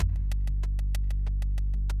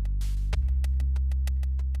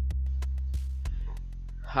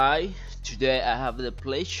Hi, today I have the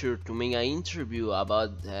pleasure to make an interview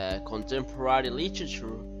about contemporary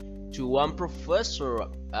literature to one professor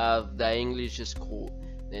of the English school.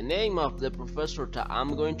 The name of the professor that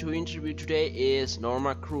I'm going to interview today is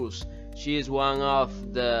Norma Cruz. She is one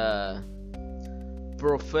of the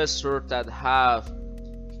professors that have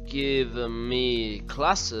given me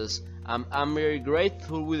classes. I'm very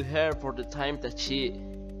grateful with her for the time that she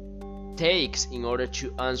takes in order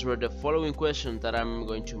to answer the following question that I'm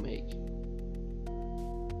going to make.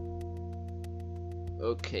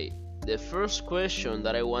 Okay, the first question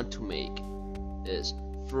that I want to make is,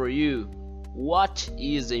 for you, what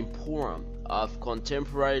is the importance of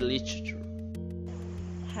contemporary literature?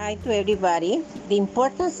 Hi to everybody. The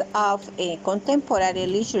importance of contemporary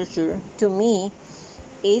literature to me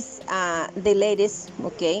is the latest,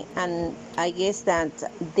 okay, and I guess that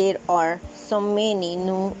there are so many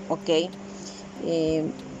new, okay, uh,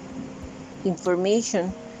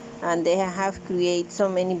 information, and they have created so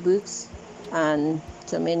many books and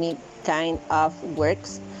so many kind of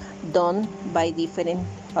works done by different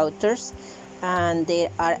authors, and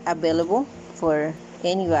they are available for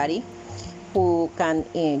anybody who can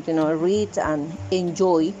read and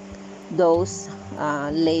enjoy those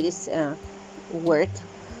latest work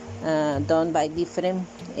done by different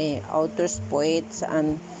authors, poets,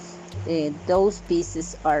 and those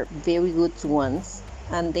pieces are very good ones,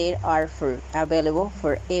 and they are available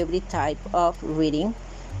for every type of reading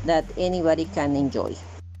that anybody can enjoy.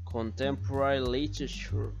 Contemporary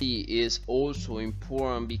literature is also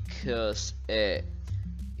important because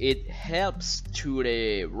it helps to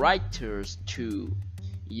the writers to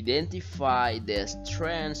identify the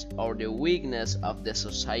strengths or the weakness of the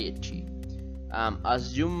society.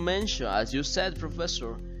 As you mentioned, as you said,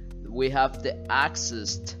 Professor, we have the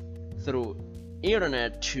access through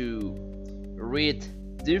internet to read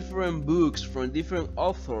different books from different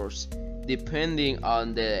authors depending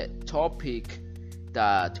on the topic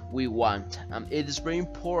that we want. It is very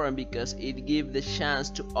important because it gives the chance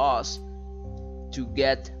to us to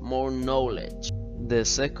get more knowledge. The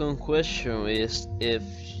second question is if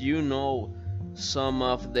you know some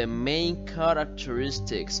of the main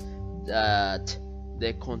characteristics that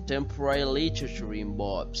the contemporary literature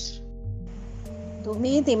involves. To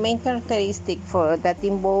me, the main characteristic for that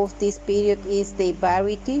involves this period is the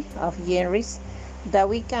variety of genres that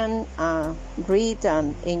we can read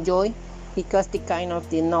and enjoy, because the kind of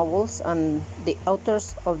the novels and the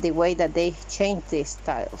authors of the way that they change the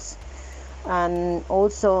styles. And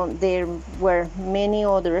also there were many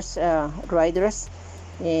others writers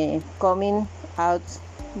coming out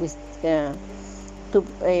with to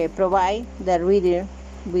provide the reader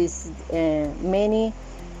with many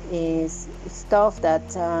stuff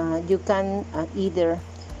that you can either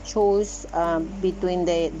choose between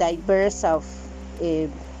the diverse of the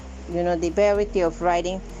variety of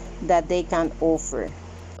writing that they can offer.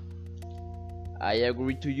 I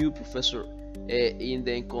agree to you, Professor. In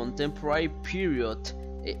the contemporary period,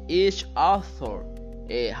 each author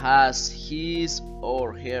has his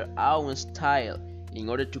or her own style in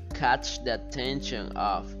order to catch the attention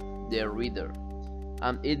of the reader.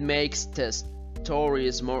 It makes the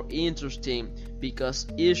stories more interesting because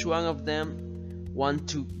each one of them want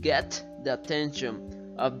to get the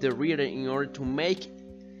attention of the reader in order to make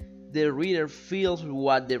the reader feel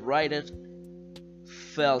what the writer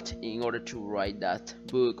felt in order to write that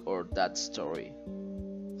book or that story.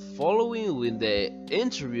 Following with the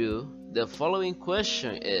interview, the following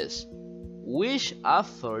question is, which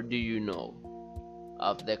author do you know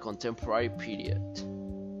of the contemporary period?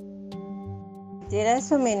 There are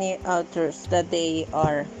so many authors that they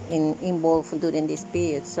are involved during this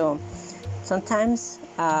period, so sometimes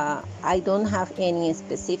I don't have any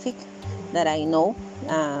specific that I know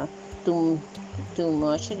too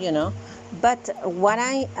much, but what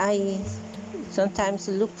I sometimes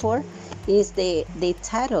look for is the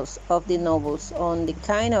titles of the novels on the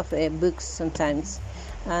kind of books sometimes,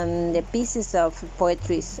 and the pieces of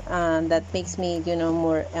poetry that makes me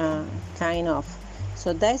more kind of,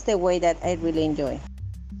 so that's the way that I really enjoy.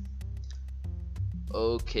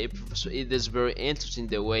 Okay, Professor, it is very interesting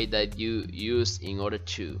the way that you use in order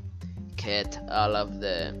to get all of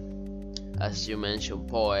the, as you mentioned,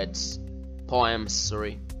 poems,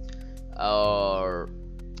 sorry, or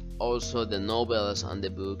also the novels and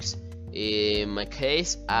the books. In my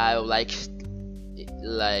case, I like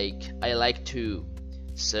to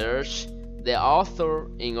search the author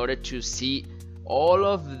in order to see all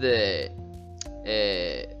of the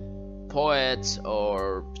poets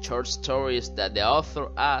or short stories that the author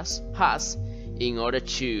has in order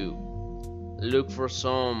to look for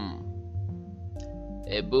some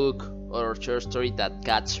a book or short story that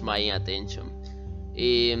catch my attention.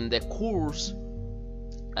 In the course,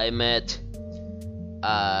 I met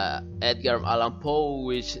Edgar Allan Poe,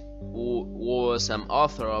 which was an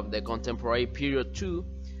author of the contemporary period too.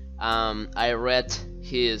 I read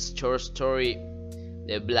his short story,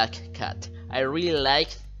 The Black Cat. I really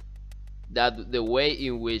liked that the way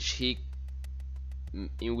in which he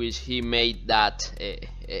made that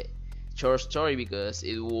short story, because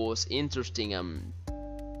it was interesting and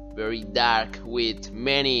very dark with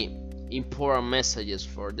many important messages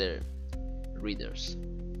for the readers.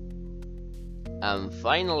 And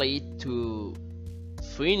finally, to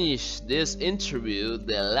finish this interview,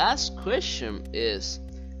 the last question is,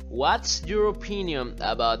 what's your opinion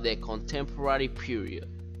about the contemporary period?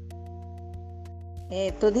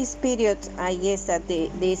 To this period, I guess that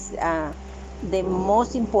the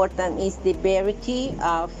most important is the variety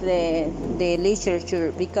of the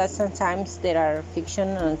literature, because sometimes there are fiction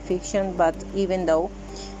and fiction, but even though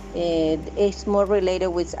it's more related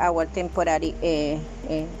with our temporary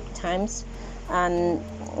times, and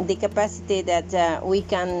the capacity that we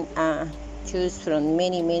can choose from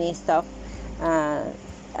many stuff,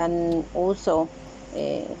 and also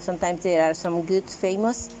sometimes there are some good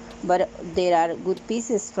famous, but there are good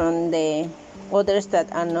pieces from the others that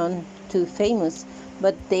are not too famous,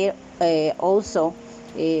 but they also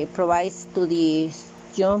provides to the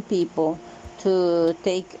young people to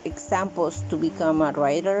take examples to become a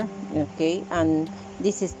writer. Okay, and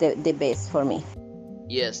this is the best for me.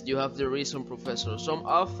 Yes, you have the reason, Professor. Some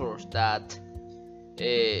authors that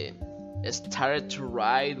started to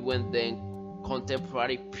write when the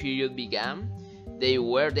contemporary period began, they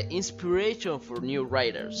were the inspiration for new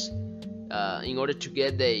writers in order to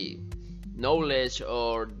get the knowledge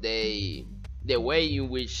or the way in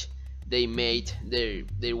which they made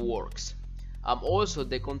their works. Also,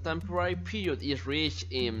 the contemporary period is rich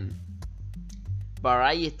in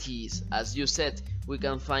varieties. As you said, we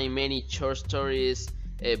can find many short stories,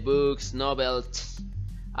 books, novels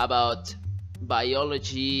about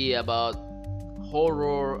biology, about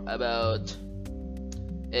horror, about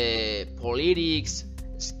politics,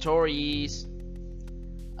 stories.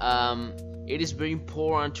 It is very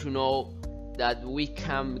important to know that we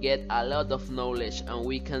can get a lot of knowledge, and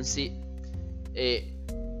we can see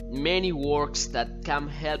many works that can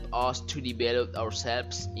help us to develop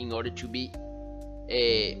ourselves in order to be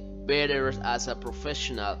better as a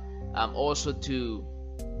professional, and also to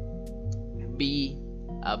be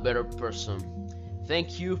a better person.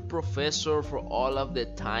 Thank you, Professor, for all of the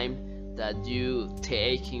time that you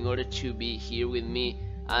take in order to be here with me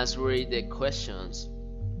answering the questions.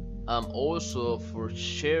 Also for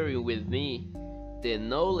sharing with me the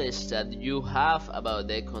knowledge that you have about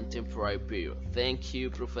the contemporary period. Thank you,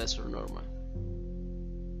 Professor Norman.